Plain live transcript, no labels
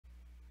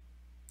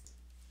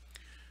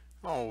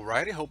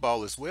Alrighty, hope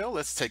all is well.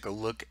 Let's take a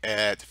look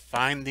at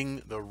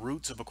finding the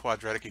roots of a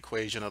quadratic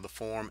equation of the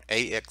form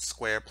ax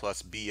squared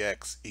plus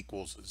bx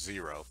equals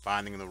 0.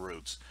 Finding the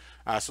roots.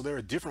 So there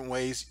are different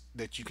ways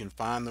that you can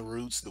find the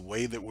roots. The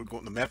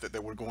method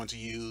that we're going to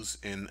use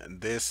in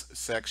this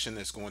section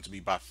is going to be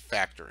by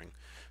factoring.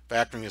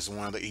 Factoring is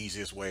one of the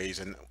easiest ways,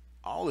 and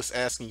all it's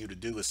asking you to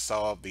do is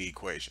solve the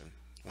equation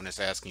when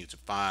it's asking you to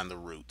find the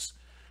roots.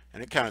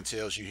 And it kind of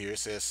tells you here, it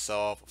says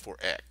solve for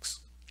x.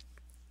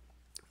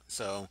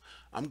 So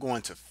I'm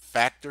going to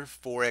factor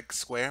 4x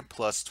squared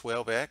plus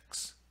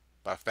 12x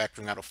by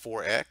factoring out of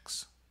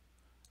 4x.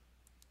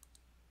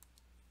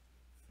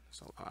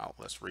 So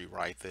let's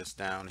rewrite this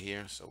down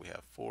here. So we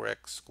have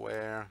 4x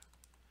squared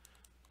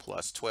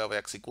plus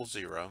 12x equals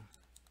 0.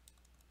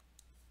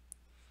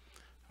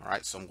 All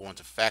right, so I'm going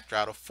to factor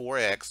out of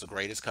 4x, the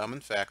greatest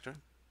common factor.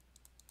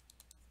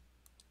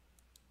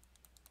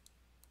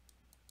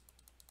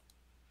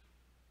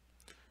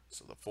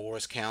 So the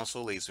 4's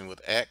cancel, leaves me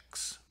with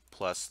x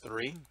plus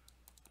 3.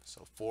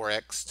 So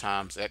 4x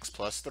times x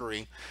plus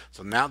 3.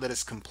 So now that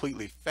it's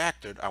completely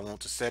factored, I want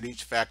to set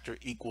each factor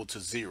equal to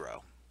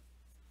 0.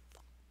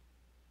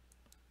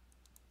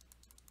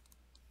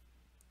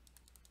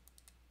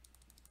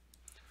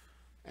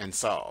 And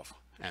solve.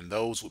 And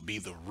those would be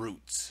the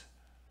roots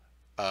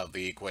of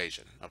the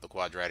equation, of the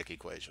quadratic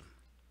equation.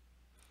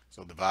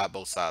 So divide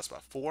both sides by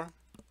 4.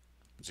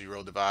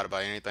 0 divided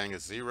by anything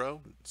is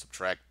 0.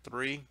 Subtract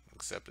 3,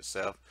 except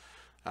itself.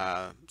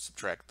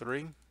 Subtract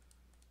 3.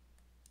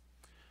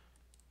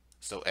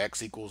 So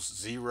x equals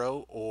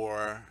 0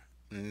 or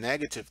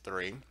negative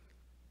 3.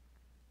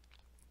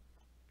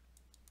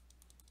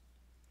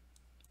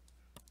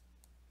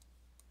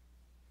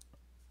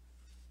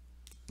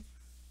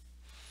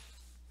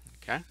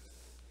 Okay.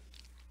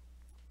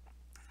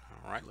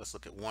 All right, let's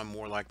look at one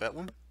more like that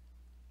one.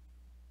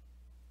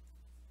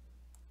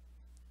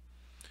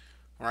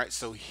 All right,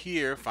 so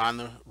here, find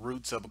the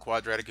roots of a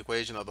quadratic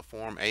equation of the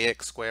form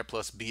ax squared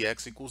plus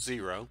bx equals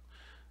 0.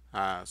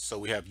 So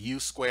we have u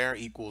squared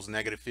equals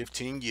negative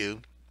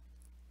 15u.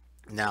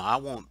 Now I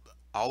want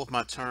all of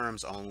my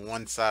terms on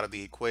one side of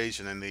the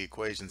equation and the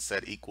equation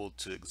set equal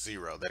to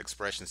 0, that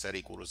expression set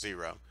equal to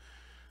 0.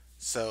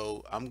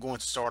 So I'm going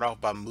to start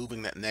off by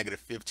moving that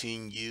negative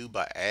 15u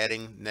by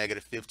adding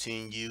negative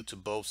 15u to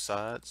both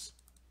sides.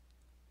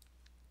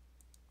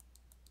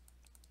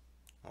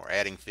 Or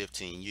adding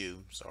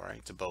 15u,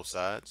 sorry, to both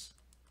sides.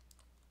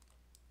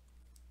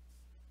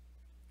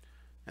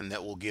 And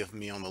that will give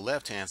me on the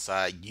left hand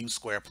side u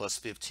squared plus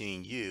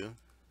 15u,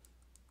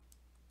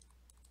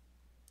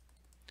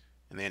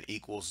 and then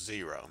equals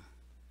 0.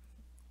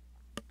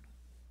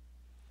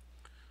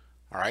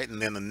 All right,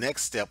 and then the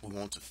next step we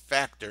want to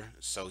factor.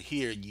 So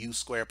here u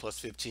squared plus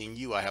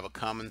 15u, I have a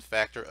common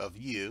factor of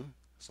u.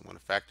 So I'm going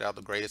to factor out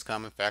the greatest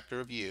common factor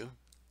of u.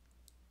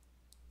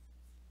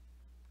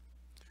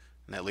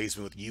 And that leaves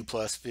me with u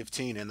plus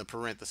 15 in the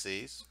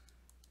parentheses.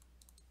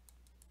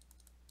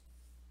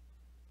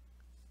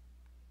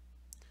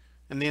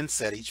 And then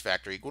set each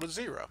factor equal to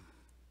 0.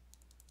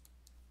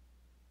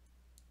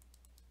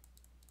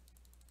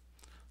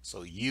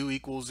 So u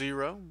equals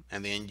 0,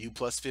 and then u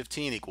plus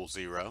 15 equals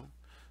 0.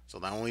 So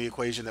the only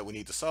equation that we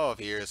need to solve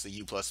here is the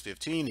u plus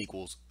 15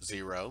 equals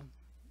 0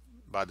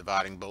 by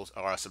dividing both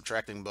or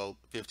subtracting both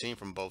 15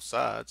 from both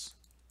sides.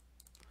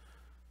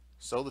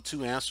 So the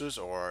two answers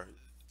are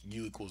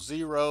u equals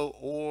 0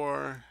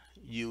 or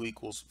u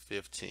equals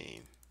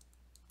 15,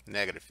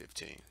 negative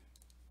 15.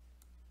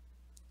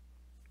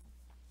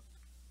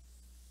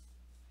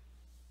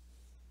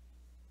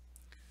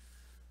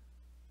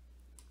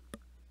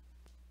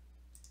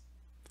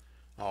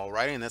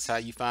 Alright, and that's how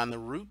you find the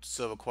roots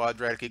of a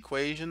quadratic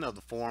equation of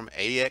the form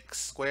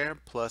ax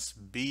squared plus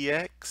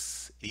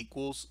bx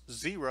equals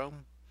 0.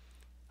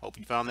 Hope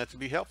you found that to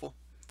be helpful.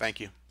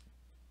 Thank you.